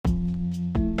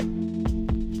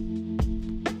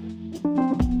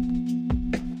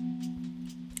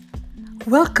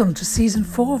Welcome to Season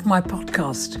 4 of my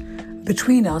podcast,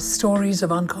 Between Us, Stories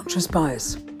of Unconscious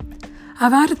Bias.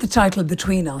 I've added the title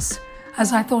Between Us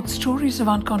as I thought stories of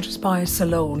unconscious bias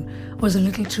alone was a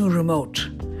little too remote.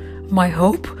 My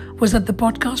hope was that the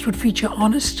podcast would feature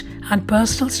honest and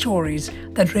personal stories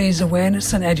that raise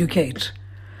awareness and educate.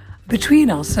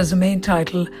 Between Us as a main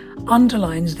title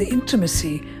underlines the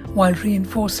intimacy while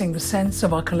reinforcing the sense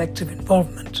of our collective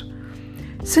involvement.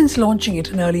 Since launching it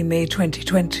in early May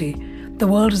 2020, the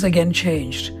world has again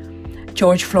changed.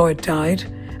 George Floyd died,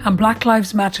 and Black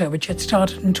Lives Matter, which had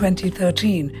started in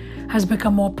 2013, has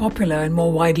become more popular and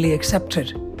more widely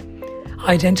accepted.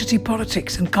 Identity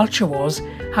politics and culture wars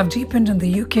have deepened in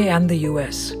the UK and the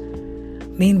US.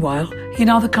 Meanwhile, in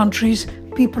other countries,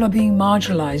 people are being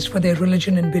marginalized for their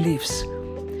religion and beliefs.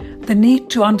 The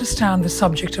need to understand the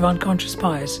subject of unconscious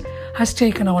bias has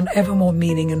taken on ever more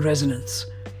meaning and resonance.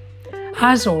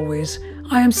 As always,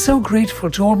 I am so grateful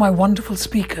to all my wonderful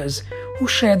speakers who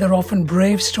share their often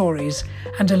brave stories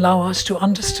and allow us to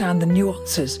understand the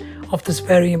nuances of this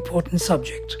very important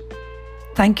subject.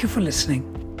 Thank you for listening.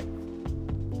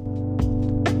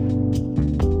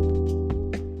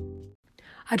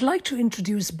 I'd like to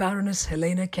introduce Baroness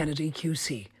Helena Kennedy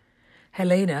QC.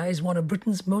 Helena is one of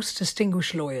Britain's most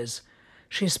distinguished lawyers.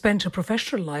 She has spent her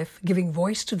professional life giving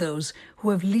voice to those who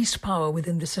have least power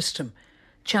within the system,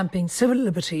 championing civil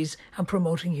liberties and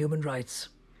promoting human rights.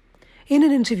 In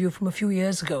an interview from a few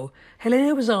years ago,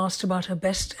 Helena was asked about her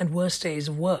best and worst days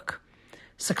of work.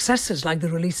 Successes like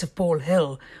the release of Paul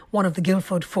Hill, one of the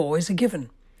Guildford Four, is a given.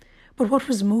 But what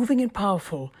was moving and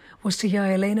powerful was to hear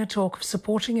Helena talk of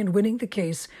supporting and winning the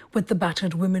case with the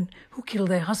battered women who killed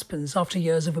their husbands after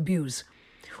years of abuse,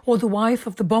 or the wife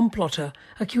of the bomb plotter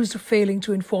accused of failing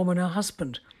to inform on her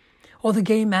husband, or the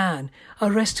gay man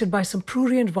arrested by some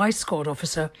prurient vice court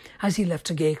officer as he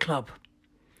left a gay club.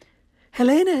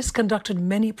 Helena has conducted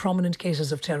many prominent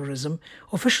cases of terrorism,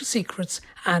 official secrets,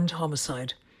 and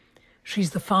homicide.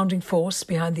 She's the founding force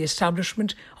behind the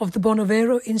establishment of the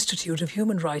Bonavero Institute of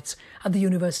Human Rights at the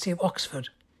University of Oxford.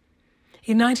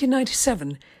 In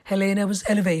 1997, Helena was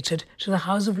elevated to the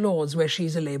House of Lords, where she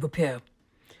is a Labour peer.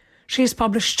 She has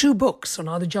published 2 books on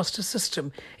how the justice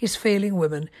system is failing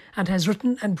women and has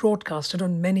written and broadcasted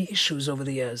on many issues over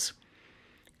the years.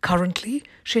 Currently,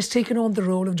 she has taken on the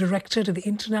role of director to the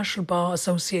International Bar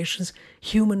Association's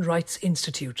Human Rights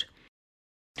Institute.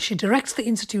 She directs the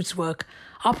Institute's work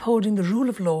upholding the rule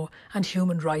of law and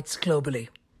human rights globally.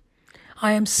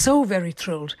 I am so very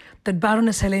thrilled that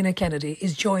Baroness Helena Kennedy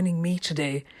is joining me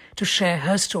today to share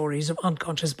her stories of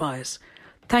unconscious bias.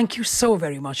 Thank you so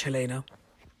very much, Helena.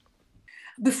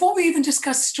 Before we even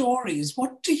discuss stories,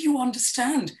 what do you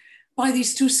understand by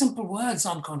these 2 simple words,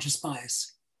 unconscious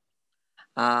bias?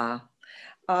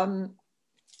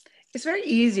 It's very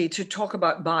easy to talk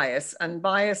about bias, and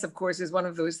bias, of course, is one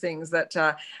of those things that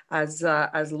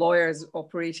as lawyers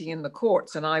operating in the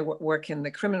courts, and I work in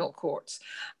the criminal courts,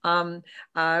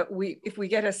 if we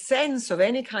get a sense of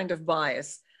any kind of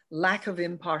bias, lack of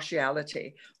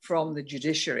impartiality from the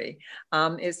judiciary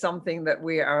is something that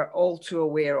we are all too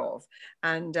aware of.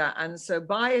 And so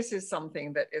bias is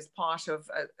something that is part of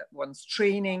one's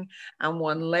training, and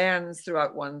one learns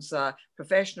throughout one's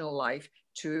professional life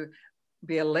to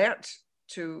be alert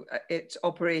to it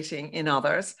operating in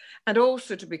others, and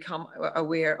also to become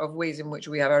aware of ways in which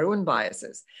we have our own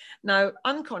biases. Now,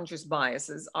 unconscious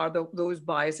biases are those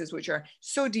biases which are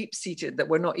so deep-seated that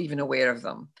we're not even aware of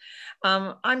them.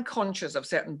 I'm conscious of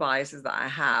certain biases that I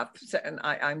have.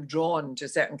 I'm drawn to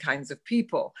certain kinds of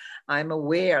people. I'm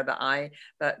aware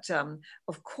that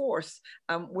of course,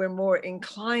 we're more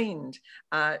inclined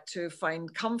to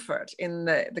find comfort in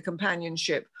the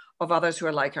companionship of others who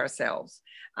are like ourselves.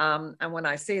 And when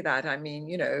I say that, I mean,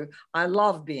 you know, I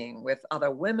love being with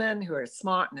other women who are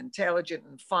smart and intelligent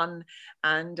and fun,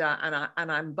 and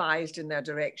I'm biased in their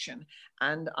direction.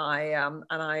 And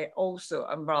I also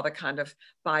am rather kind of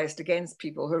biased against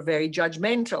people who are very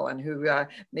judgmental and who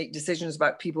make decisions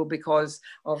about people because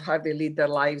of how they lead their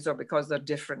lives or because they're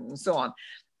different and so on.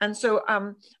 And so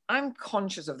I'm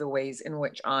conscious of the ways in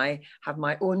which I have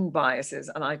my own biases,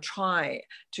 and I try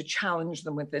to challenge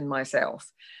them within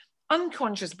myself.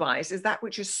 Unconscious bias is that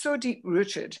which is so deep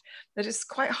rooted that it's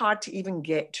quite hard to even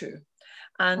get to.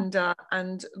 And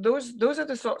those are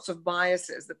the sorts of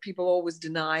biases that people always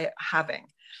deny having.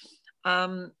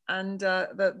 There are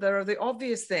the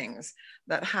obvious things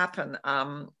that happen.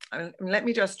 Let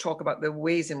me just talk about the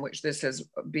ways in which this has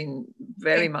been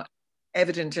very much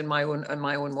evident in my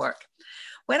own work.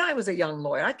 When I was a young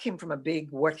lawyer, I came from a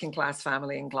big working class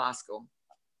family in Glasgow.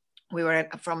 We were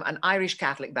from an Irish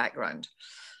Catholic background.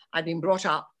 I'd been brought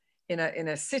up in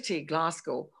a city,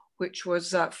 Glasgow, which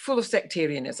was full of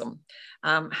sectarianism.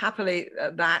 Happily,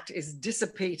 that is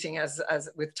dissipating as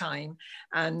with time,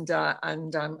 and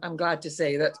I'm glad to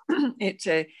say that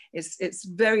it's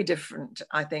very different.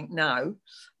 I think now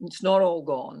it's not all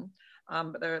gone.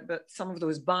 But some of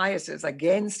those biases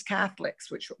against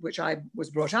Catholics, which I was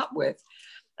brought up with,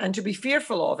 and to be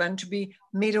fearful of, and to be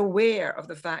made aware of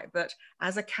the fact that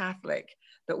as a Catholic,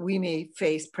 that we may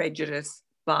face prejudice,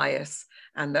 bias,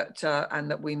 and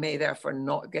that we may therefore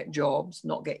not get jobs,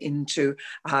 not get into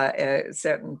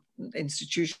certain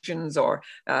institutions or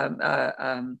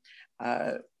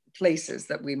places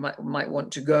that we might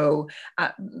want to go.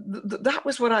 That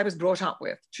was what I was brought up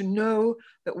with, to know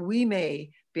that we may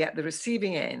be at the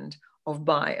receiving end of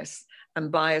bias,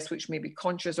 and bias which may be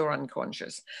conscious or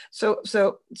unconscious. So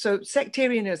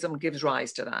sectarianism gives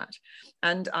rise to that.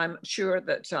 And I'm sure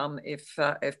that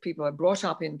if people are brought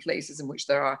up in places in which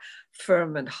there are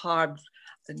firm and hard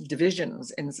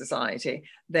divisions in society,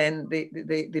 then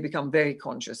they become very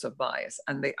conscious of bias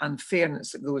and the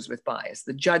unfairness that goes with bias,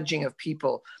 the judging of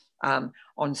people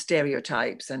on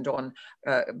stereotypes and on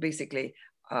basically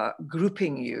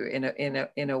grouping you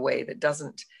in a way that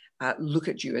doesn't look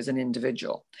at you as an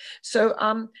individual. So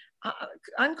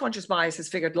unconscious bias has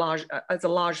figured as a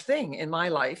large thing in my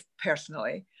life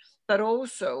personally, but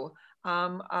also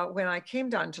when I came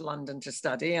down to London to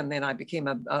study, and then I became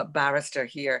a barrister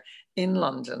here in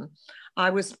London,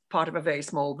 I was part of a very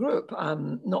small group.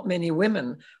 Not many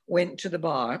women went to the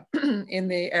bar in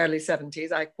the early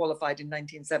 70s. I qualified in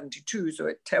 1972, so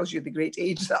it tells you the great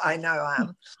age that I now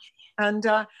am.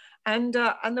 And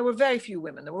there were very few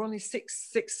women. There were only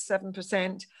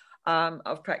 7%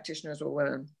 of practitioners were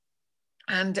women.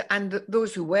 And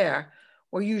those who were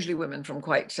usually women from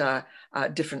quite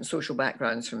different social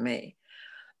backgrounds from me.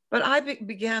 But I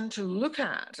began to look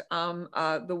at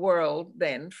the world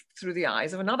then through the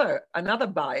eyes of another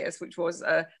bias, which was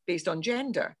based on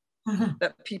gender,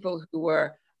 that people who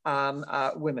were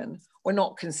women were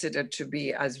not considered to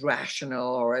be as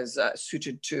rational or as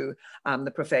suited to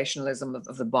the professionalism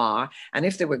of the bar. And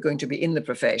if they were going to be in the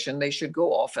profession, they should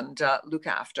go off and look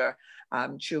after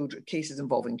cases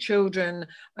involving children,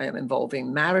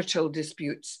 involving marital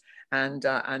disputes, and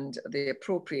the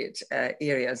appropriate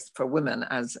areas for women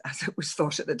as it was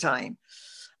thought at the time.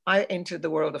 I entered the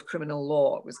world of criminal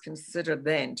law. It was considered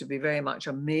then to be very much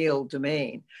a male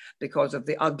domain because of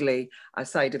the ugly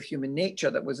side of human nature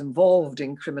that was involved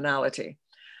in criminality.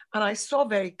 And I saw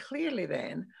very clearly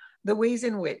then the ways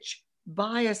in which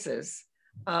biases,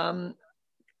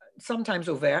 sometimes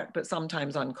overt, but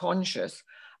sometimes unconscious,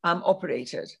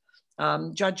 operated.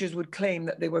 Judges would claim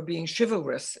that they were being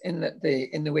chivalrous in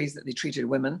the ways that they treated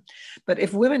women. But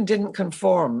if women didn't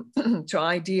conform to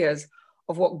ideas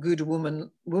of what good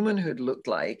womanhood looked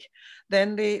like,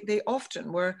 then they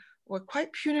often were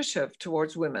quite punitive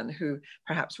towards women who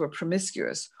perhaps were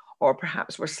promiscuous, or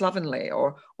perhaps were slovenly,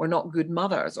 or were not good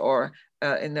mothers, or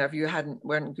in their view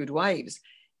weren't good wives.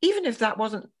 Even if that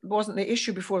wasn't the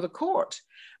issue before the court,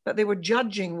 but they were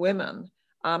judging women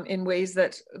in ways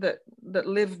that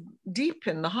live deep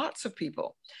in the hearts of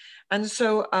people. And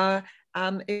so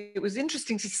it was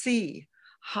interesting to see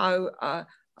how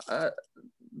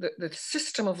the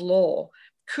system of law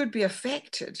could be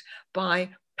affected by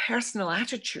personal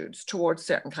attitudes towards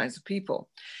certain kinds of people.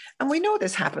 And we know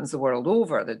this happens the world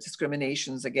over, the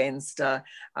discriminations against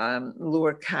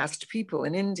lower caste people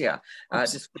in India,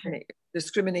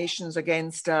 discriminations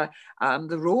against the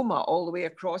Roma all the way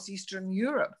across Eastern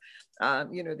Europe,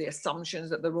 the assumptions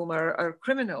that the Roma are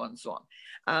criminal and so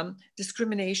on.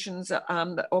 Discriminations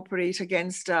that operate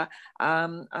against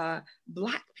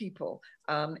Black people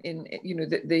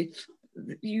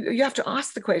you have to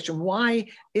ask the question, why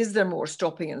is there more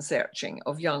stopping and searching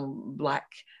of young Black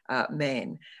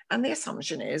men? And the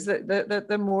assumption is that they're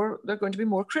going to be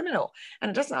more criminal. And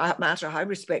it doesn't matter how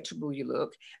respectable you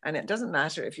look, and it doesn't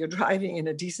matter if you're driving in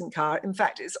a decent car. In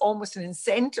fact, it's almost an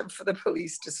incentive for the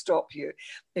police to stop you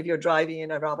if you're driving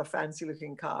in a rather fancy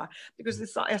looking car, because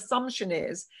the assumption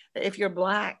is that if you're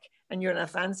Black and you're in a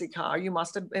fancy car, it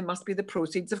must be the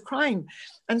proceeds of crime.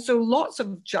 And so lots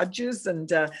of judges and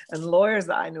lawyers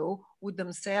that I know would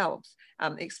themselves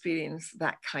experience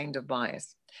that kind of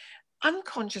bias.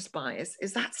 Unconscious bias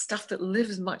is that stuff that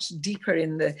lives much deeper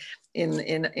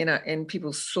in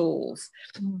people's souls,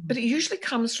 but it usually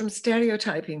comes from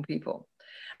stereotyping people,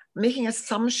 making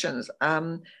assumptions,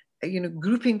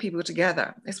 grouping people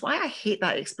together. It's why I hate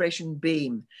that expression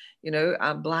BAME,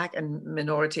 Black and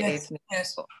minority ethnic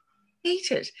people.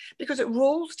 Hate it because it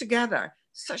rolls together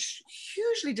such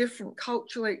hugely different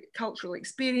cultural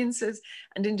experiences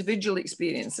and individual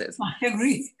experiences. I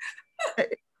agree.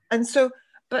 And so,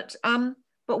 but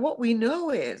But what we know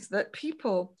is that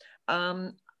people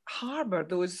harbor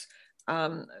those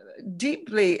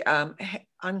deeply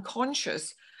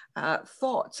unconscious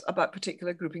thoughts about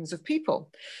particular groupings of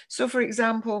people. So, for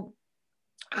example,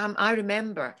 I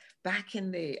remember back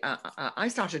in the, I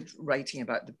started writing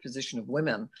about the position of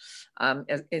women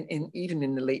even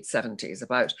in the late 70s,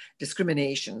 about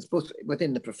discriminations, both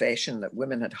within the profession, that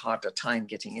women had harder time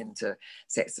getting into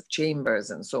sets of chambers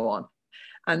and so on.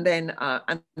 And then,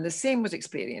 and the same was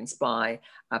experienced by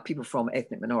people from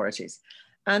ethnic minorities.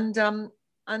 And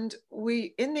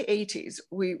we, in the 80s,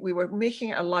 we were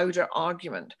making a louder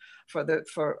argument for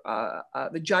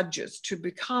the judges to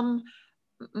become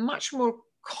much more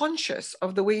conscious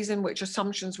of the ways in which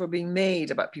assumptions were being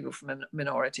made about people from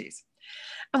minorities.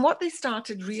 And what they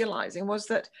started realizing was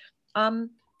that,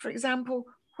 for example,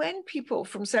 when people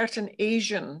from certain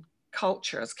Asian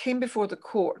cultures came before the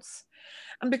courts,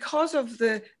 and because of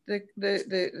the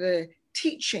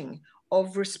teaching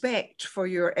of respect for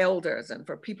your elders and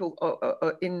for people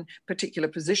in particular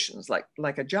positions,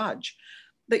 like a judge,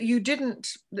 that you didn't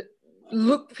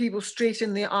look people straight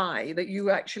in the eye, that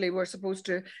you actually were supposed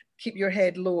to keep your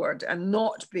head lowered and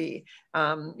not be,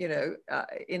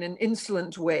 in an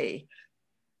insolent way,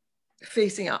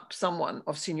 facing up someone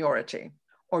of seniority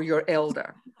or your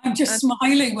elder. I'm just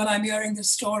smiling when I'm hearing the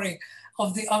story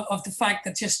of the fact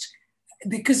that just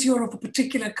because you're of a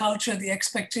particular culture, the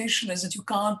expectation is that you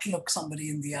can't look somebody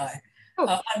in the eye.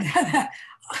 Oh.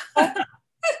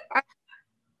 I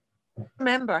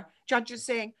remember judges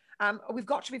saying, we've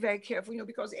got to be very careful,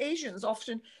 because Asians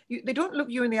often, they don't look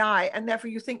you in the eye and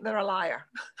therefore you think they're a liar.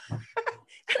 And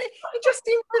it just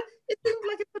seemed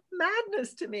like a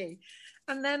madness to me.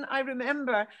 And then I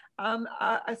remember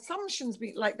assumptions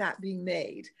like that being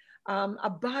made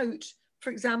about,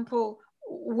 for example,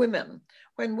 women.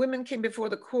 When women came before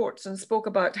the courts and spoke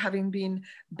about having been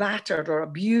battered or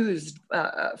abused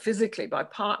physically by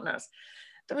partners,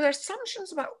 there were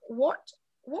assumptions about what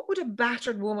would a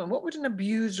battered woman, what would an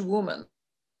abused woman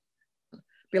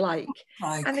be like?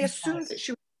 And they assumed that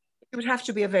she would have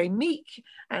to be a very meek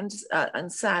and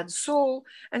sad soul.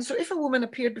 And so if a woman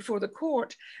appeared before the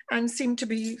court and seemed to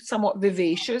be somewhat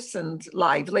vivacious and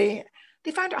lively,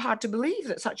 they found it hard to believe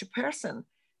that such a person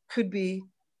could be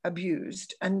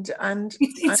abused. And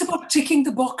it's about ticking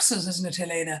the boxes, isn't it,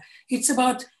 Helena? It's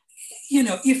about,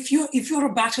 if you're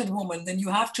a battered woman, then you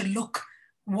have to look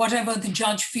whatever the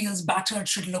judge feels battered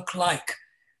should look like.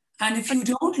 And if you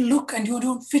don't look and you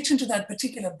don't fit into that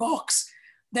particular box,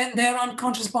 then their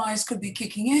unconscious bias could be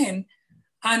kicking in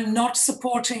and not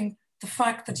supporting the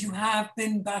fact that you have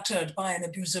been battered by an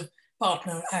abusive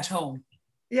partner at home.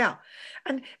 Yeah,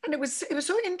 and it was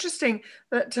so interesting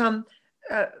that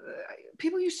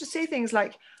people used to say things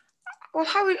like, well,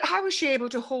 how was she able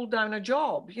to hold down a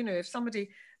job? If somebody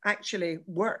actually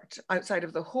worked outside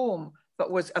of the home but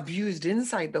was abused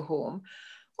inside the home,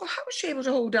 well, how was she able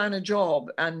to hold down a job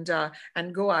and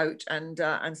go out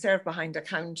and serve behind a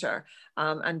counter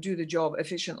and do the job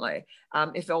efficiently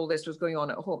if all this was going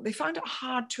on at home? They found it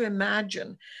hard to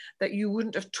imagine that you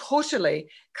wouldn't have totally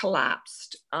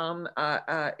collapsed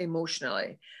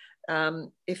emotionally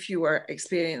if you were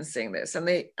experiencing this. And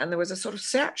there was a sort of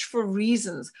search for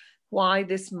reasons why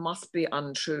this must be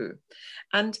untrue.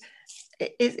 And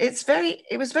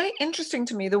it was very interesting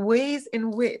to me, the ways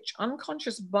in which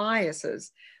unconscious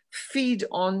biases feed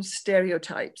on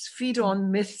stereotypes, feed on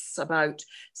myths about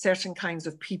certain kinds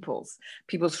of peoples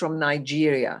from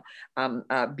Nigeria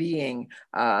being,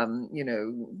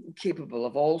 capable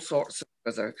of all sorts of,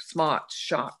 because they're smart,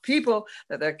 sharp people,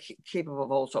 that they're capable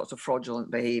of all sorts of fraudulent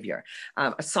behavior.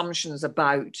 Assumptions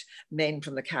about men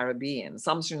from the Caribbean,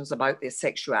 assumptions about the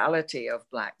sexuality of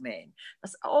Black men.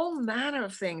 That's all manner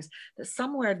of things that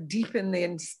somewhere deep in the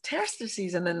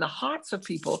interstices and in the hearts of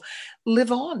people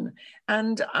live on.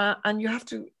 And you have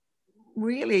to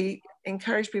really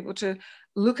encourage people to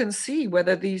look and see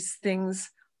whether these things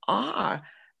are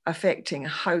affecting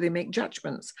how they make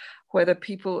judgments, whether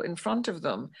people in front of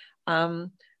them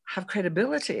have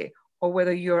credibility, or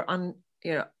whether you're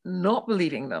not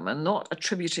believing them and not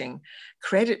attributing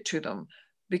credit to them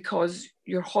because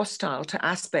you're hostile to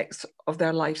aspects of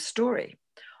their life story.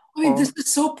 I mean, this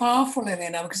is so powerful,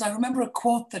 Elena, because I remember a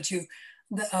quote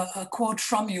a quote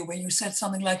from you where you said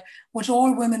something like, what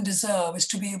all women deserve is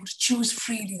to be able to choose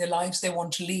freely the lives they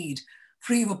want to lead,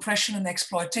 free of oppression and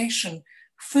exploitation,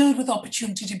 filled with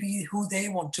opportunity to be who they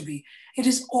want to be. It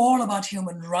is all about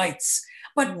human rights.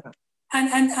 But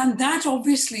and that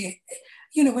obviously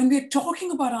you know, when we're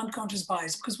talking about unconscious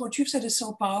bias, because what you've said is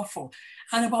so powerful,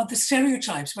 and about the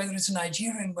stereotypes, whether it's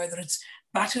Nigerian, whether it's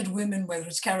battered women, whether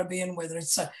it's Caribbean, whether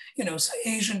it's, you know,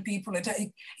 Asian people,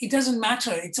 it doesn't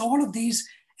matter. It's all of these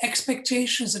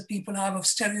expectations that people have of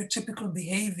stereotypical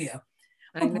behavior.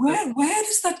 But where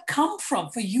does that come from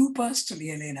for you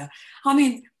personally, Elena? I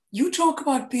mean, you talk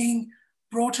about being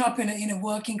brought up in a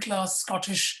working class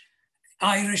Scottish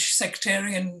Irish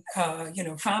sectarian, you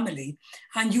know, family,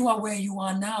 and you are where you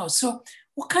are now. So,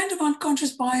 what kind of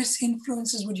unconscious bias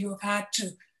influences would you have had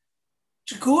to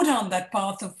go down that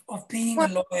path of being a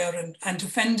lawyer and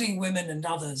defending women and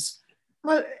others?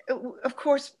 Well, of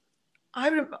course,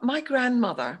 my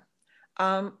grandmother.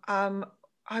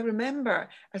 I remember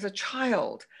as a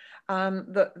child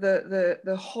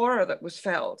the horror that was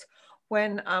felt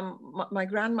when my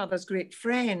grandmother's great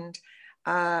friend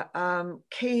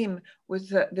came with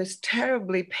this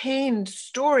terribly pained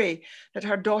story that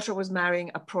her daughter was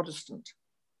marrying a Protestant.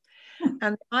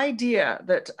 And the idea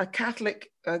that a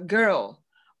Catholic girl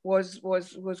was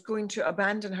going to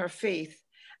abandon her faith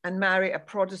and marry a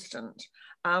Protestant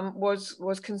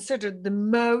was considered the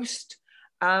most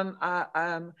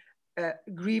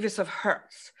grievous of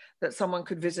hurts that someone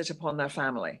could visit upon their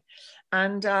family,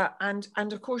 and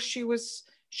of course she was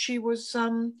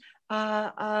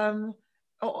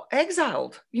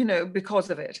exiled, you know, because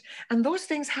of it. And those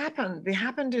things happened. They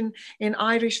happened in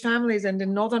Irish families and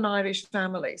in Northern Irish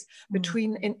families,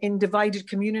 between in divided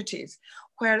communities,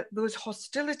 where those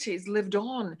hostilities lived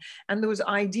on, and those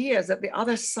ideas that the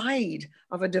other side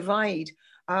of a divide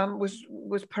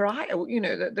was pariah, you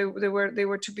know, that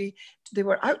they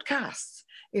were outcasts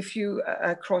if you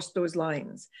crossed those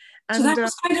lines. And so that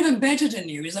was kind of embedded in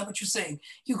you. Is that what you're saying?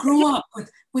 You grew up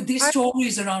with these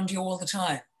stories around you all the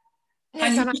time,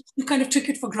 yes, and you kind of took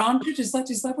it for granted. Is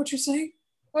that what you're saying?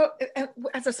 Well,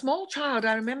 as a small child,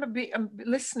 I remember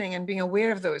listening and being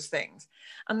aware of those things,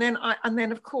 and then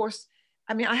of course,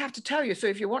 I mean, I have to tell you. So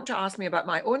if you want to ask me about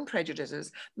my own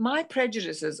prejudices, my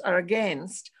prejudices are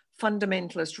against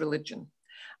fundamentalist religion.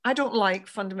 I don't like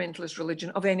fundamentalist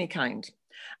religion of any kind.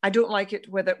 I don't like it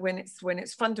when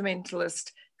it's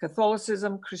fundamentalist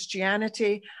Catholicism,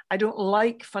 Christianity. I don't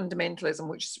like fundamentalism,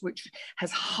 which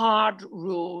has hard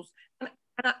rules.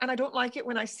 And I don't like it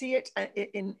when I see it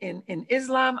in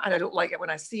Islam, and I don't like it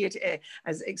when I see it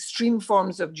as extreme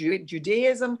forms of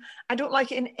Judaism. I don't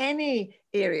like it in any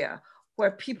area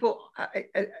where people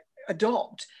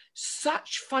adopt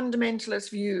such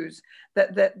fundamentalist views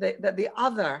that the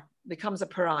other becomes a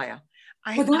pariah.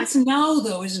 But that's now,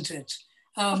 though, isn't it?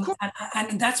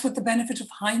 And that's what the benefit of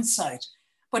hindsight.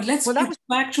 But let's get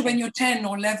back to when you're 10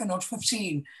 or 11 or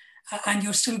 15, and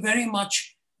you're still very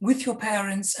much with your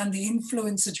parents and the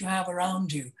influence that you have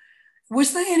around you.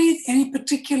 Was there any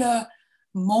particular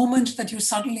moment that you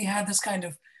suddenly had this kind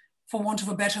of, for want of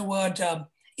a better word,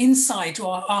 insight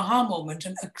or aha moment,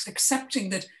 and accepting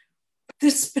that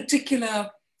this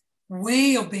particular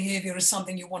way of behavior is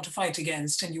something you want to fight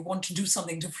against and you want to do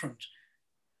something different?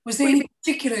 Was there any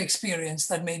particular experience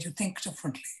that made you think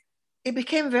differently? It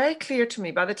became very clear to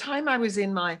me by the time I was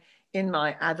in my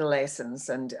adolescence,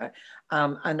 and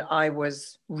I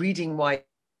was reading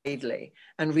widely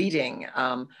and reading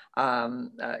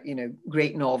you know,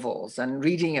 great novels and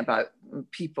reading about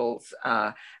people's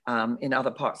in other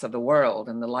parts of the world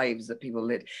and the lives that people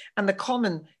lived, and the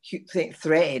common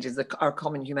thread is our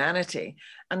common humanity,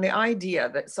 and the idea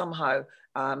that somehow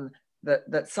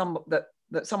that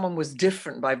someone was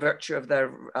different by virtue of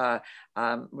their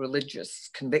religious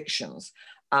convictions.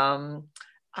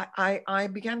 I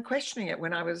began questioning it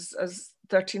when I was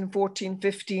 13, 14,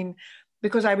 15,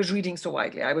 because I was reading so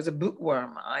widely. I was a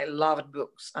bookworm. I loved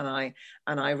books, and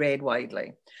I read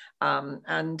widely.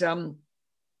 And I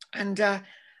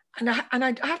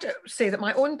have to say that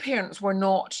my own parents were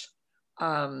not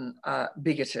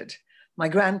bigoted. My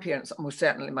grandparents, most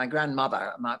certainly, my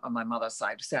grandmother on my mother's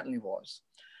side certainly was.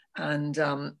 And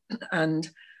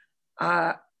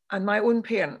my own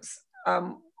parents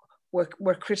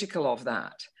were critical of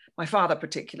that. My father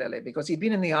particularly, because he'd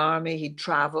been in the army, he'd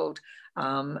traveled,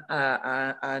 and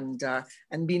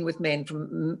been with men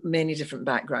from many different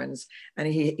backgrounds, and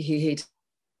he hated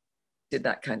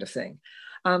that kind of thing.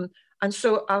 And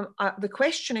so the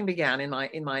questioning began in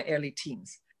my early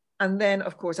teens. And then,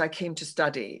 of course, I came to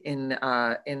study in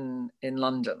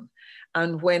London.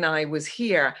 And when I was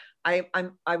here, it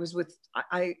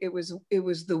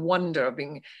was the wonder of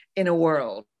being in a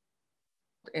world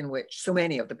in which so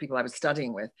many of the people I was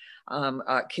studying with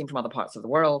came from other parts of the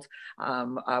world,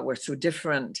 were so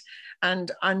different, and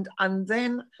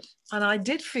I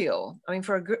did feel, I mean,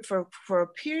 for a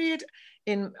period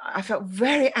I felt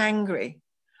very angry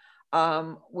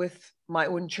with my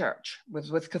own church,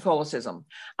 with Catholicism.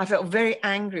 I felt very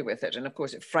angry with it. And of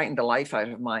course, it frightened the life out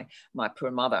of my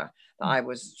poor mother. I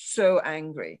was so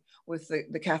angry with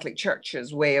the Catholic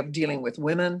Church's way of dealing with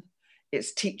women,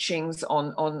 its teachings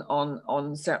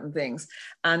on certain things,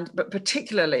 but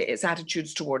particularly its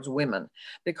attitudes towards women,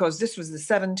 because this was the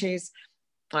 70s.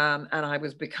 And I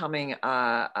was becoming,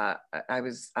 I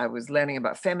was learning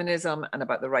about feminism and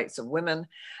about the rights of women,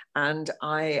 and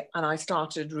I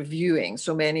started reviewing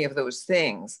so many of those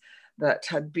things that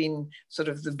had been sort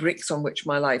of the bricks on which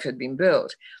my life had been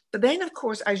built. But then, of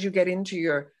course, as you get into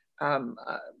your,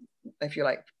 if you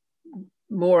like,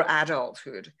 more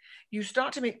adulthood, you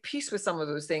start to make peace with some of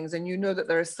those things, and you know that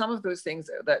there are some of those things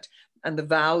that, and the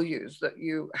values that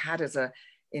you had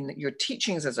in your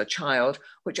teachings as a child,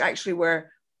 which actually were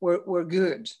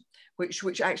good,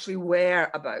 which actually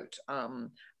were about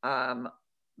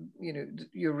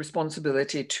your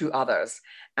responsibility to others,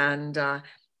 and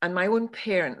my own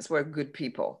parents were good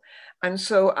people, and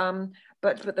so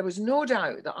but there was no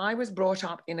doubt that I was brought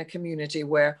up in a community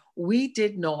where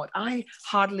I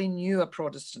hardly knew a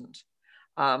Protestant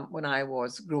when I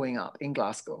was growing up in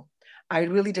Glasgow. I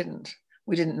really didn't.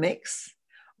 We didn't mix.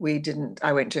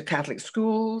 I went to Catholic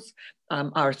schools.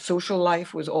 Our social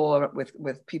life was all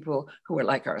with people who were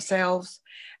like ourselves.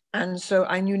 And so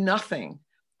I knew nothing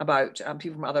about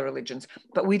people from other religions,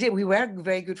 but we were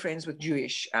very good friends with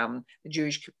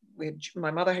my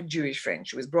mother had Jewish friends.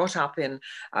 She was brought up in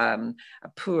a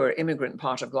poor immigrant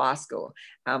part of Glasgow,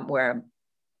 where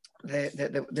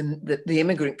the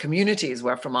immigrant communities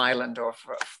were from Ireland or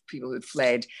for people who'd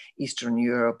fled Eastern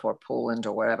Europe or Poland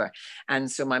or wherever. And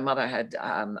so my mother had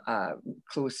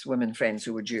close women friends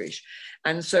who were Jewish.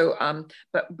 And so,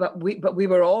 but we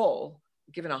were all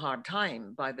given a hard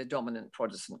time by the dominant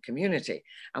Protestant community.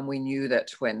 And we knew that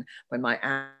when my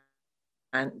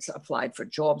aunt applied for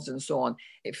jobs and so on,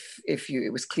 it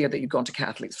was clear that you'd gone to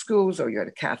Catholic schools or you had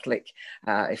a Catholic,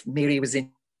 if Mary was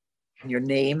in your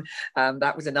name,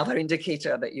 that was another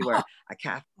indicator that you were a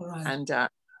Catholic. Right. And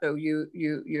so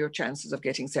your chances of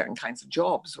getting certain kinds of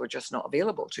jobs were just not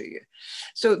available to you.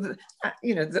 So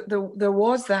there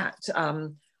was that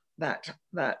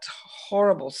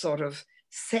horrible sort of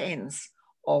sense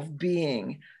of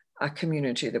being a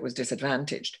community that was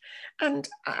disadvantaged, and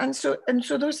so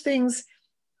those things,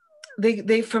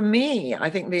 they for me,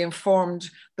 I think they informed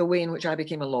the way in which I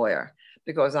became a lawyer,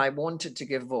 because I wanted to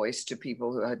give voice to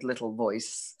people who had little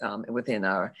voice within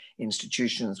our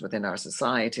institutions, within our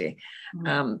society.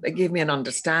 It gave me an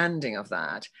understanding of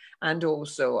that, and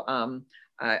also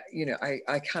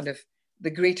I kind of,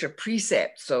 the greater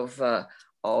precepts of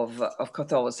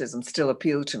Catholicism still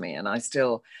appeal to me, and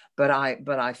but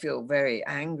I feel very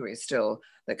angry still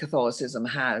that Catholicism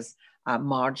has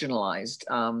marginalized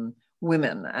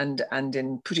women, and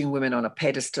in putting women on a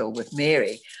pedestal with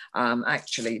Mary,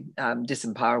 actually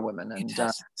disempower women. And it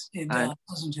does,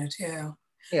 doesn't it? Yeah.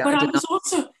 Yeah. But I was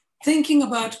also thinking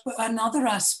about another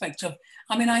aspect of,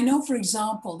 I mean, I know, for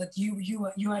example, that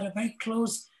you had a very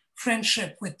close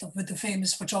friendship with the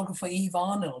famous photographer Eve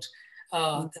Arnold,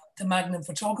 the Magnum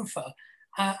photographer.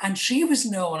 And she was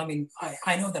known, I mean,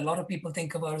 I know that a lot of people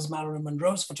think of her as Marilyn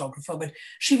Monroe's photographer, but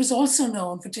she was also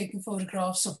known for taking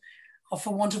photographs of,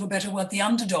 for want of a better word, the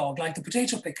underdog, like the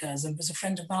potato pickers, and was a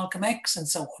friend of Malcolm X and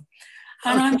so on.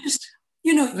 And I'm just,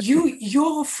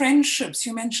 your friendships,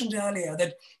 you mentioned earlier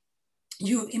that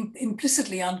you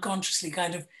implicitly, unconsciously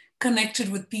kind of connected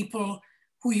with people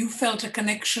who you felt a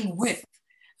connection with.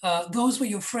 Those were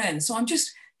your friends. So I'm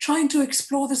just trying to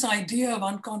explore this idea of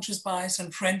unconscious bias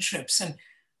and friendships. And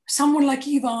someone like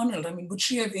Eve Arnold, I mean, would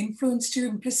she have influenced you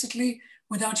implicitly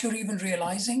without you even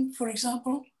realizing, for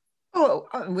example? Oh,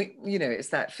 it's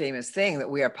that famous thing that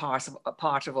we are a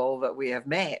part of all that we have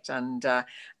met, and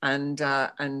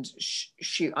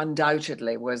she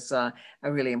undoubtedly was a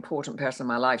really important person in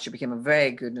my life. She became a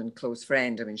very good and close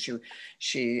friend. I mean,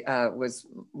 she was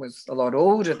a lot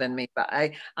older than me, but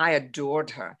I adored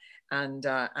her. And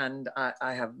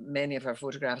I have many of her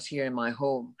photographs here in my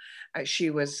home. She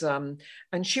was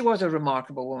a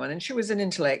remarkable woman, and she was an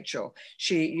intellectual.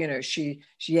 She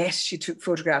took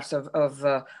photographs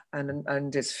of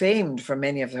and is famed for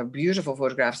many of her beautiful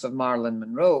photographs of Marilyn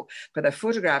Monroe, but the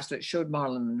photographs that showed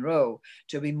Marilyn Monroe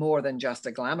to be more than just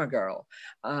a glamour girl.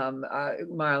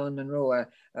 Marilyn Monroe,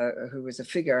 who was a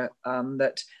figure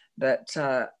that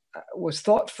was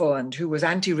thoughtful and who was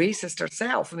anti-racist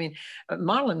herself. I mean,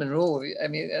 Marilyn Monroe, I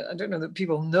mean, I don't know that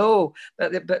people know,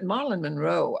 but Marilyn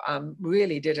Monroe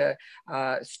really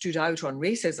stood out on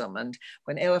racism. And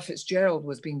when Ella Fitzgerald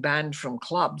was being banned from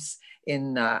clubs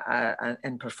in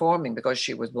performing because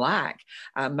she was Black,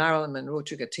 Marilyn Monroe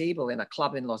took a table in a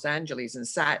club in Los Angeles and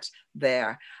sat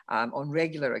there on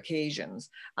regular occasions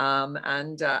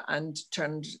and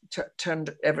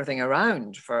turned everything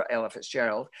around for Ella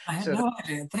Fitzgerald. I had no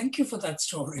idea. Thank you for that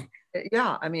story.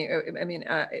 Yeah, I mean,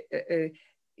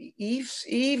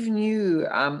 Eve knew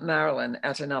Marilyn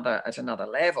at another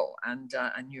level and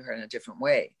knew her in a different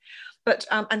way. But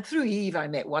and through Eve, I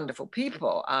met wonderful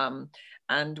people.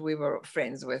 And we were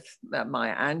friends with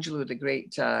Maya Angelou, the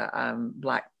great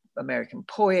Black American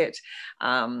poet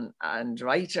and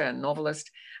writer and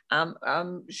novelist.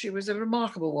 She was a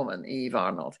remarkable woman, Eve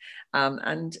Arnold.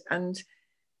 And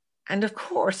of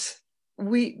course,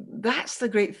 that's the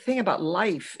great thing about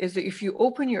life, is that if you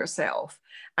open yourself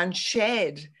and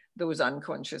shed those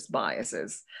unconscious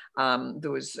biases,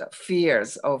 those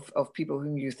fears of people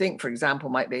whom you think, for example,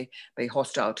 might be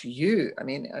hostile to you. I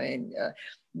mean,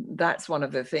 that's one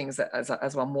of the things that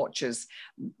as one watches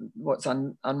what's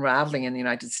unraveling in the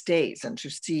United States, and to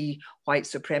see white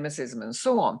supremacism and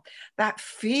so on, that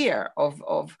fear of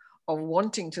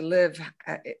wanting to live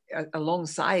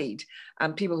alongside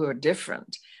people who are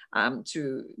different,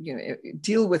 to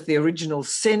deal with the original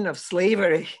sin of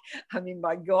slavery. I mean,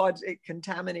 by God, it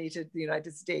contaminated the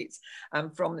United States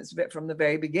from the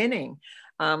very beginning.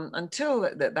 Until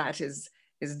that is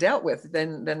dealt with,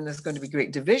 then there's going to be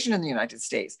great division in the United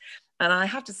States. And I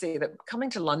have to say that coming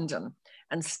to London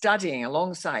and studying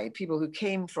alongside people who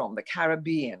came from the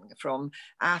Caribbean, from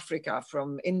Africa,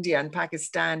 from India and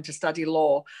Pakistan to study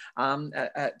law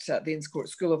at the Innscourt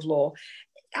School of Law,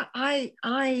 I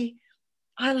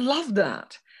loved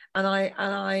that, and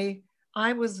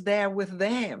I was there with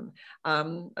them.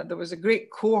 There was a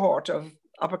great cohort of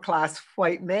upper-class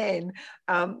white men,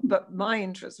 but my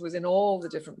interest was in all the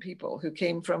different people who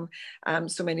came from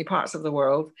so many parts of the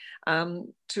world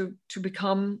to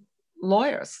become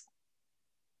lawyers.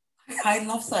 I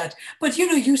love that. But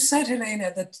you said,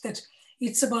 Helena, that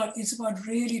it's about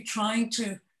really trying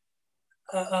to.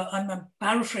 I'm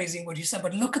paraphrasing what you said,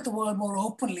 but look at the world more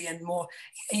openly and more,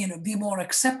 be more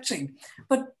accepting.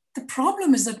 But the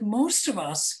problem is that most of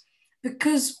us,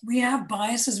 because we have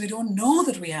biases, we don't know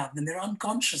that we have them. They're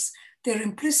unconscious, they're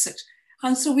implicit.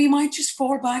 And so we might just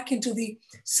fall back into the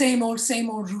same old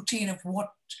routine of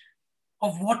what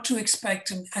to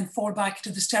expect and fall back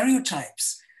into the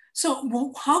stereotypes.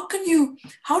 So how do you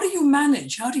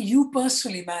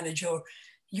personally manage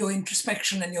your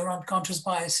introspection and your unconscious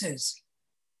biases?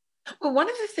 Well, one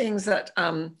of the things that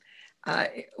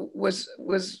was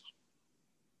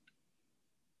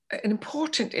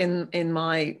important in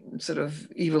my sort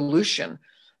of evolution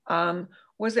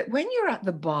was that when you're at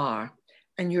the bar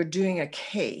and you're doing a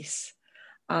case,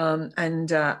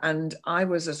 and I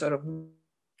was a sort of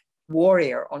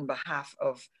warrior on behalf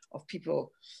of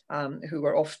people who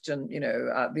were often,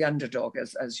 the underdog,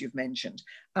 as you've mentioned.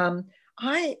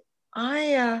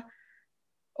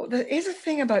 There is a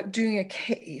thing about doing a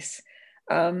case,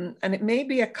 and it may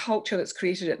be a culture that's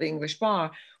created at the English bar,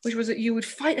 which was that you would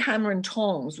fight hammer and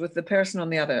tongs with the person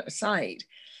on the other side.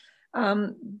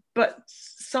 But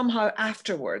somehow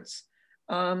afterwards,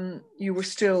 you were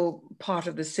still part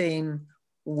of the same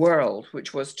world,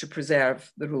 which was to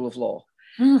preserve the rule of law.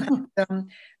 And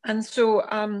so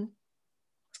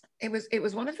it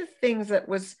was one of the things that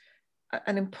was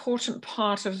an important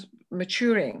part of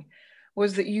maturing,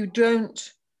 was that you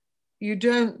don't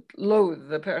loathe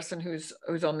the person who's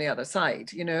on the other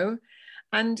side,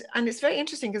 and it's very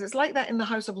interesting because it's like that in the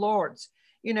House of Lords.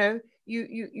 You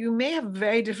may have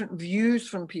very different views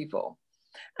from people,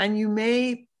 and you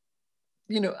may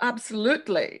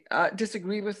absolutely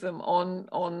disagree with them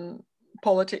on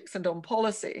politics and on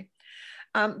policy,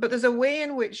 but there's a way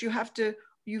in which you have to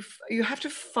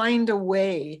find a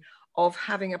way of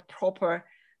having a proper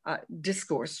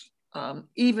discourse,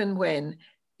 even when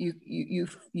you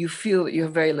feel that you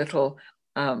have very little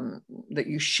that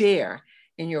you share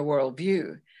in your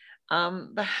worldview.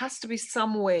 There has to be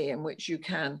some way in which you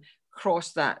can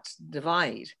cross that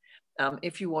divide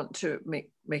if you want to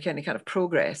make any kind of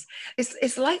progress.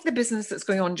 It's like the business that's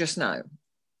going on just now.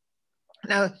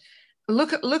 Now,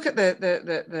 look at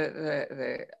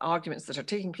the arguments that are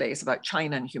taking place about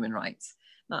China and human rights.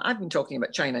 Now, I've been talking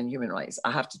about China and human rights,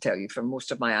 I have to tell you, for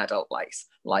most of my adult life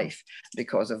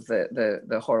because of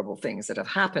the horrible things that have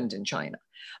happened in China.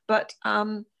 But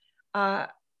at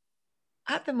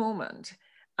the moment,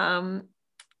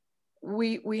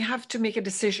 we have to make a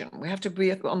decision. We have to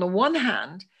be, on the one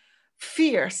hand,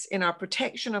 fierce in our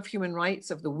protection of human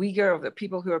rights, of the Uyghur, of the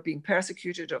people who are being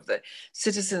persecuted, of the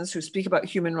citizens who speak about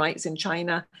human rights in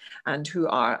China and who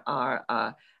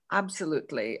are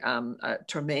absolutely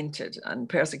tormented and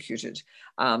persecuted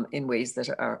in ways that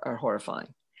are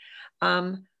horrifying.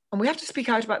 And we have to speak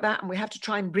out about that, and we have to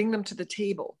try and bring them to the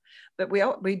table. But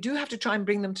we do have to try and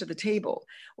bring them to the table.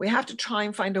 We have to try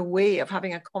and find a way of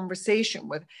having a conversation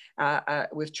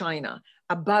with China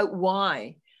about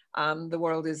why the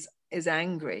world is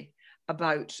angry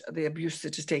about the abuse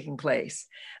that is taking place.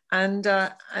 And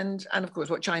of course,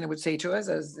 what China would say to us,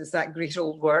 as is that great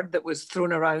old word that was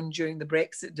thrown around during the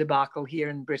Brexit debacle here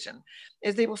in Britain,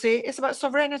 is they will say, it's about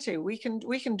sovereignty. We can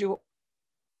do what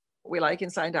we like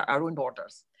inside our own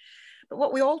borders. But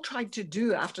what we all tried to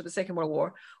do after the Second World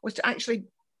War was to actually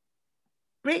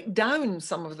break down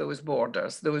some of those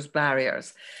borders, those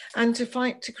barriers, and to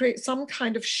create some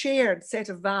kind of shared set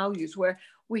of values where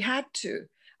we had to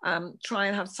try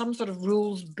and have some sort of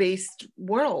rules-based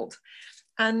world,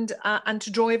 and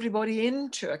to draw everybody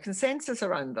into a consensus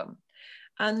around them.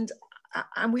 And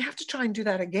we have to try and do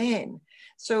that again.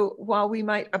 So while we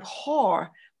might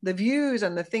abhor the views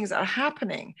and the things that are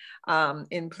happening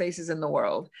in places in the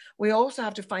world, we also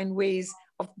have to find ways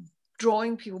of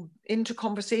drawing people into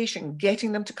conversation,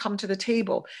 getting them to come to the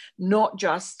table, not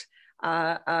just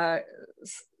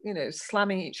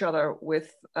slamming each other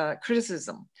with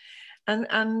criticism,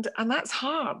 and that's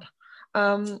hard.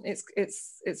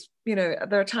 It's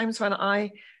there are times when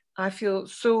I feel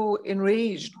so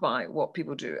enraged by what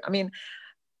people do. I mean,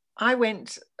 I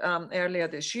went earlier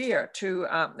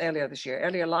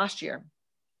last year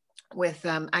with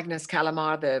Agnes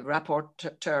Kalamar, the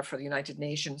rapporteur for the United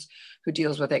Nations who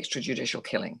deals with extrajudicial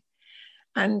killing.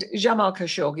 And Jamal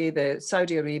Khashoggi, the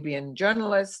Saudi Arabian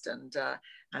journalist and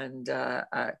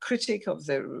critic of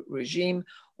the regime,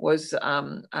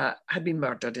 had been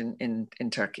murdered in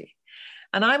Turkey.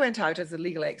 And I went out as a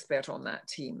legal expert on that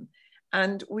team,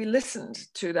 and we listened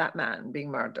to that man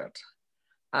being murdered.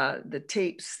 The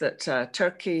tapes that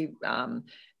Turkey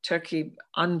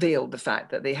unveiled the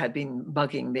fact that they had been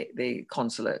bugging the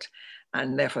consulate,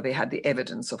 and therefore they had the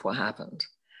evidence of what happened.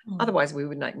 Mm. Otherwise, we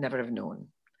would never have known.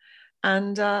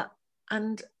 And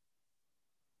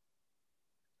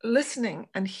listening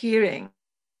and hearing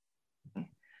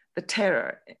the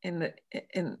terror in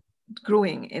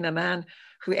growing in a man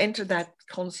who entered that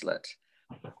consulate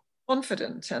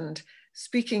confident and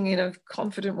speaking in a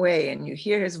confident way, and you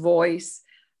hear his voice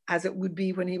as it would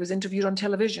be when he was interviewed on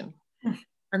television. Mm.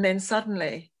 And then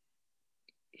suddenly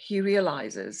he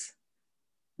realizes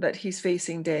that he's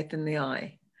facing death in the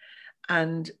eye.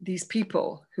 And these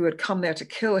people who had come there to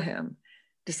kill him,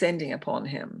 descending upon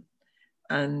him,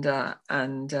 and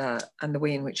the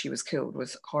way in which he was killed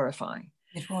was horrifying.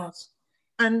 It was.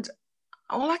 And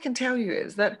all I can tell you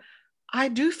is that I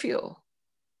do feel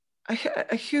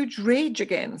a huge rage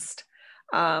against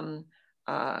the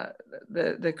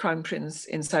Crown Prince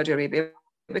in Saudi Arabia,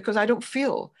 because I don't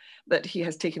feel that he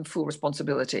has taken full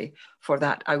responsibility for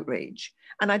that outrage.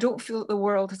 And I don't feel that the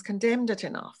world has condemned it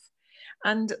enough.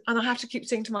 And I have to keep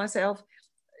saying to myself,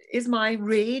 is my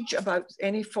rage about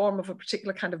any form of a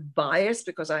particular kind of bias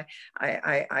because I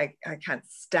can't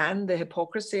stand the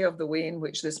hypocrisy of the way in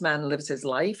which this man lives his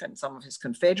life, and some of his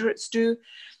confederates do,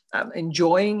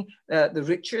 enjoying the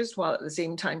riches while at the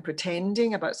same time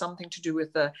pretending about something to do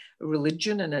with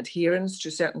religion and adherence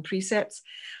to certain precepts.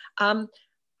 And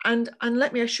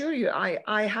let me assure you,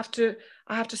 I have to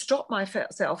stop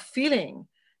myself feeling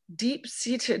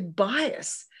deep-seated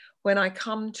bias when I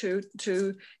come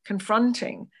to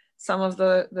confronting some of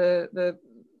the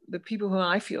people who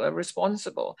I feel are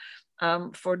responsible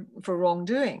for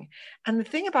wrongdoing. And the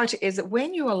thing about it is that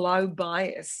when you allow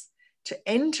bias to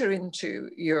enter into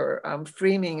your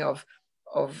framing of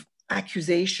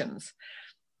accusations,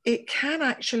 it can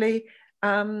actually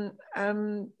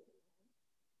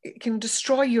it can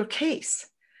destroy your case,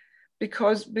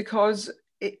 because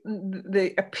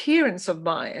the appearance of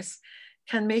bias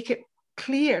can make it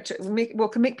clear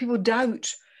can make people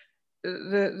doubt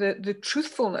the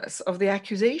truthfulness of the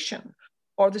accusation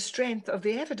or the strength of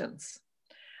the evidence.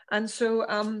 And so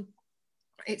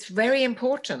it's very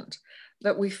important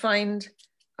that we find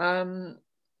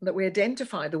that we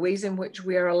identify the ways in which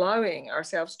we are allowing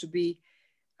ourselves to be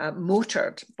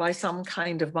motored by some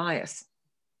kind of bias.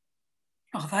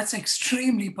 Oh, that's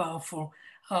extremely powerful.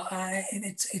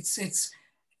 It's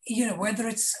whether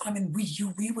it's, I mean,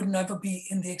 we would never be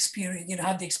in the experience,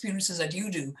 have the experiences that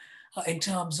you do in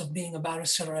terms of being a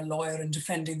barrister or a lawyer and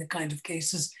defending the kind of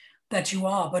cases that you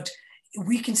are, but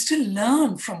we can still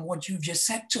learn from what you just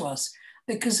said to us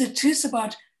because it is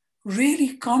about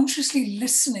really consciously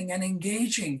listening and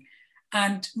engaging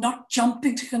and not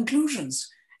jumping to conclusions.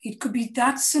 It could be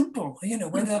that simple,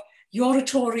 whether you're a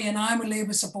Tory and I'm a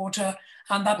Labour supporter,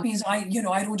 and that means I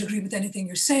don't agree with anything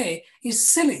you say, is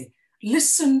silly.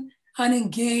 Listen and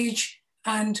engage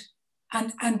and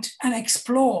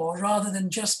explore rather than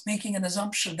just making an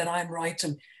assumption that I'm right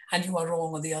and you are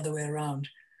wrong, or the other way around.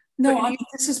 No, I mean,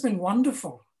 this has been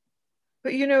wonderful.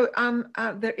 But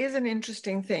there is an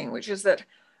interesting thing, which is that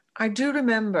I do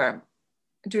remember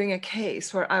doing a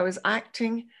case where I was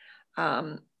acting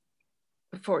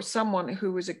for someone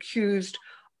who was accused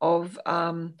of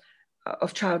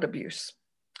child abuse.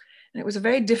 And it was a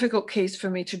very difficult case for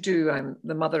me to do. I'm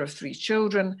the mother of 3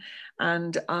 children,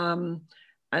 and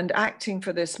acting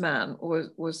for this man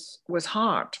was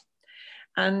hard.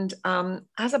 And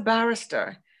as a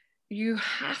barrister, you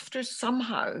have to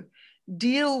somehow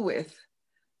deal with,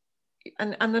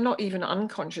 and they're not even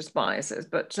unconscious biases,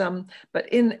 but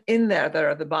in there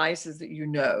are the biases that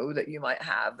that you might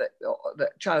have,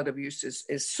 that child abuse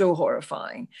is so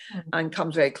horrifying and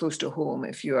comes very close to home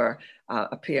if you are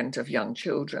a parent of young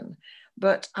children.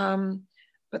 But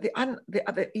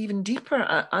the even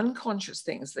deeper unconscious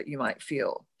things that you might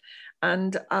feel,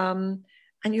 and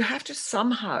you have to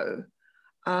somehow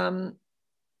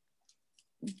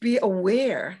be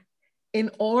aware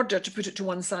in order to put it to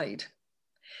one side.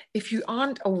 If you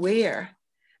aren't aware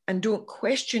and don't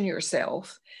question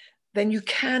yourself, then you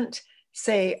can't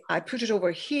say, I put it over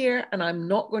here and I'm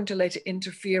not going to let it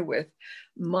interfere with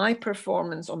my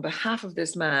performance on behalf of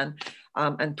this man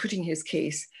and putting his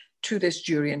case to this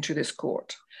jury and to this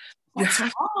court. That's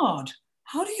hard.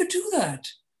 How do you do that?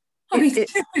 I mean,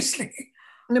 seriously.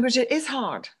 No, but it is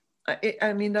hard.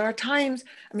 I mean, there are times,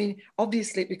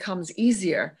 obviously it becomes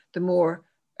easier the more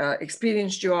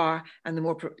experienced you are, and the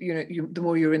more the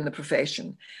more you're in the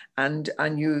profession, and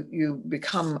you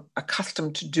become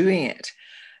accustomed to doing it.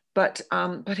 But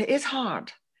it is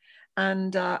hard,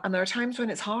 and there are times when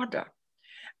it's harder,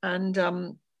 and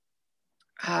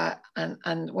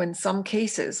when some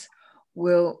cases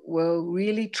will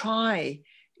really try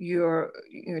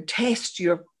test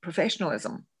your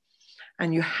professionalism,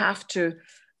 and you have to.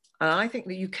 And I think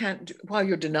that you can't, while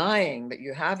you're denying that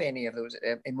you have any of those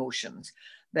emotions,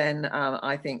 then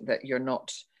I think that you're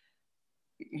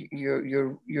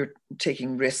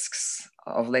taking risks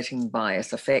of letting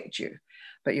bias affect you.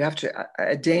 But you have to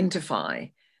identify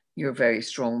your very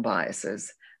strong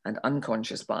biases and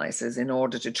unconscious biases in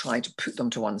order to try to put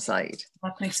them to one side.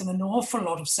 That makes an awful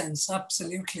lot of sense,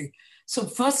 absolutely. So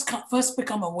first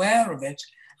become aware of it,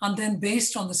 and then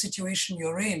based on the situation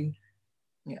you're in,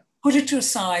 put it to a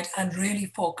side and really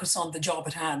focus on the job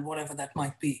at hand, whatever that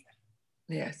might be.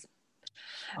 Yes.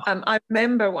 I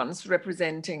remember once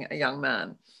representing a young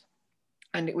man,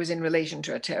 and it was in relation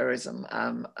to a terrorism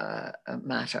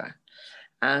matter.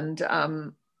 And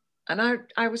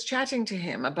I was chatting to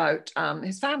him about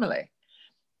his family.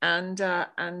 And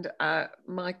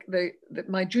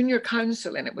my junior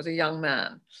counsel in it was a young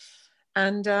man.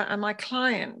 And my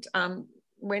client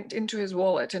went into his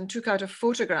wallet and took out a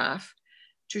photograph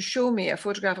to show me a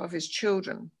photograph of his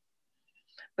children.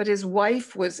 But his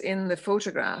wife was in the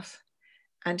photograph,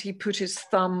 and he put his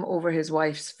thumb over his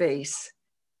wife's face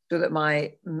so that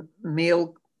my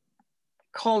male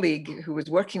colleague who was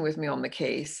working with me on the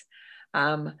case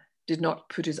did not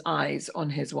put his eyes on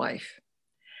his wife.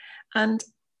 And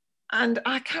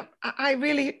I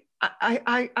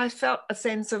felt a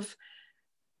sense of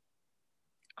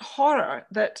horror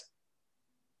that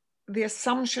the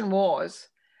assumption was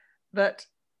that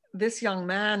this young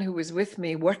man who was with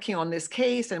me working on this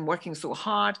case and working so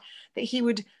hard, that he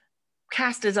would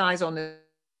cast his eyes on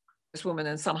this woman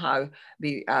and somehow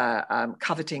be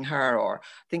coveting her or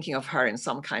thinking of her in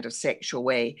some kind of sexual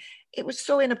way. It was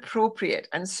so inappropriate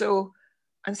and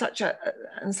such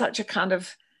a kind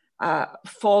of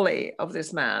folly of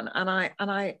this man, and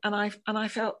I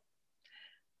felt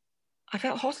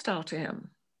hostile to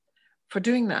him for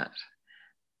doing that.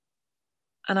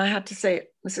 And I had to say,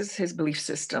 this is his belief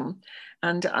system,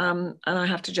 and I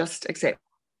have to just accept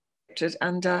it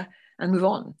and move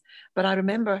on. But I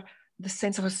remember the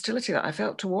sense of hostility that I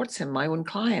felt towards him, my own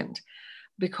client,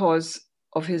 because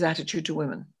of his attitude to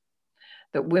women.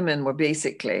 That women were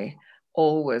basically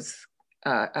always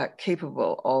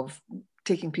capable of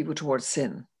taking people towards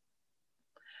sin,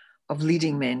 of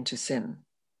leading men to sin,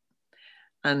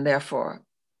 and therefore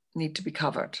need to be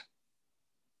covered.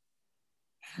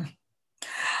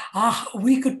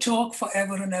 We could talk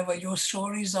forever and ever. Your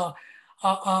stories are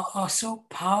so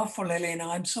powerful, Helena.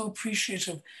 I'm so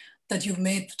appreciative that you've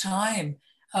made the time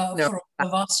No. for all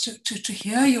of us to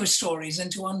hear your stories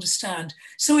and to understand.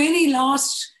 So any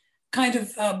last kind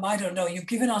of, I don't know, you've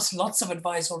given us lots of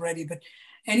advice already, but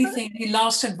any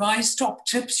last advice, top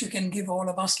tips you can give all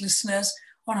of us listeners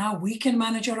on how we can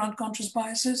manage our unconscious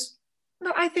biases?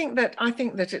 No, I think that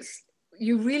it's,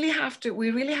 we really have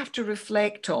to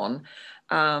reflect on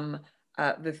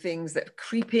the things that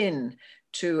creep in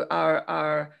to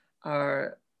our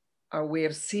way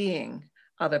of seeing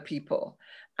other people,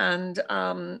 and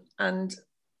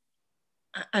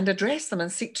address them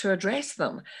and seek to address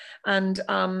them. And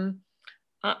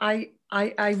I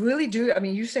really do. I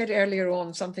mean, you said earlier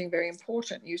on something very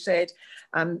important. You said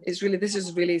this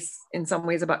is really in some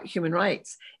ways about human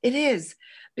rights. It is,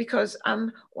 because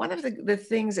one of the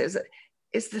things is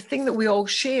the thing that we all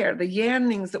share, the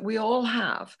yearnings that we all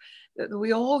have, that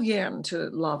we all yearn to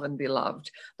love and be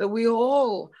loved, that we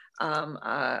all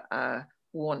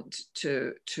want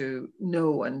to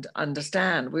know and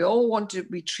understand. We all want to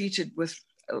be treated with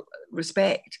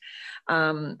respect,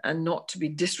 and not to be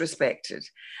disrespected.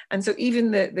 And so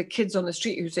even the kids on the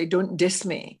street who say, "Don't diss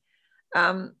me,"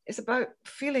 it's about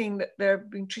feeling that they're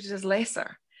being treated as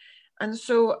lesser. And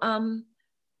so,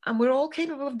 and we're all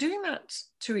capable of doing that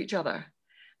to each other.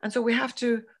 And so we have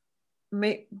to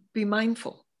be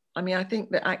mindful. I mean, I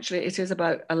think that actually it is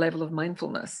about a level of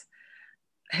mindfulness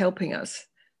helping us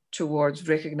towards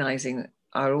recognizing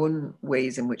our own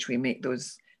ways in which we make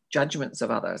those judgments of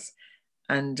others,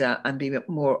 and be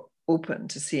more open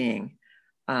to seeing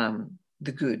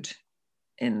the good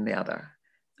in the other.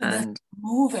 And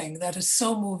that is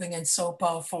so moving and so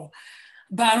powerful.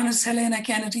 Baroness Helena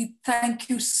Kennedy, thank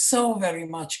you so very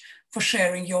much for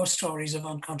sharing your stories of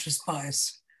unconscious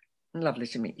bias. Lovely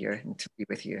to meet you and to be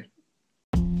with you.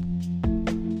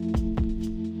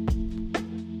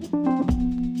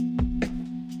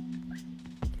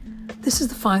 This is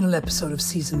the final episode of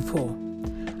Season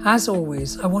 4. As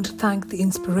always, I want to thank the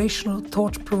inspirational,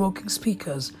 thought-provoking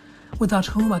speakers without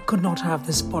whom I could not have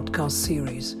this podcast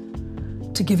series.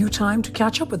 To give you time to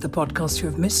catch up with the podcasts you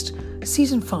have missed,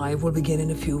 Season 5 will begin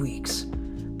in a few weeks.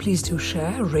 Please do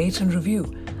share, rate and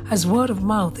review, as word of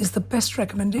mouth is the best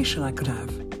recommendation I could have.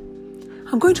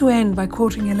 I'm going to end by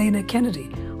quoting Helena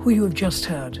Kennedy, who you have just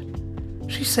heard.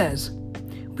 She says,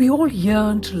 "We all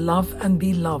yearn to love and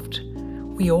be loved.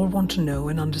 We all want to know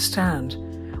and understand.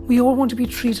 We all want to be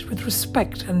treated with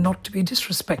respect and not to be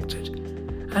disrespected.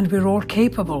 And we're all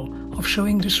capable of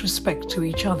showing disrespect to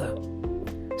each other.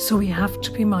 So we have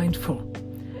to be mindful.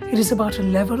 It is about a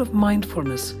level of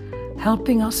mindfulness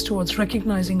helping us towards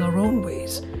recognizing our own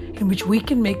ways in which we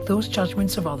can make those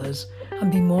judgments of others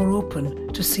and be more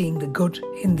open to seeing the good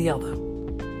in the other."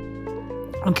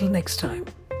 Until next time.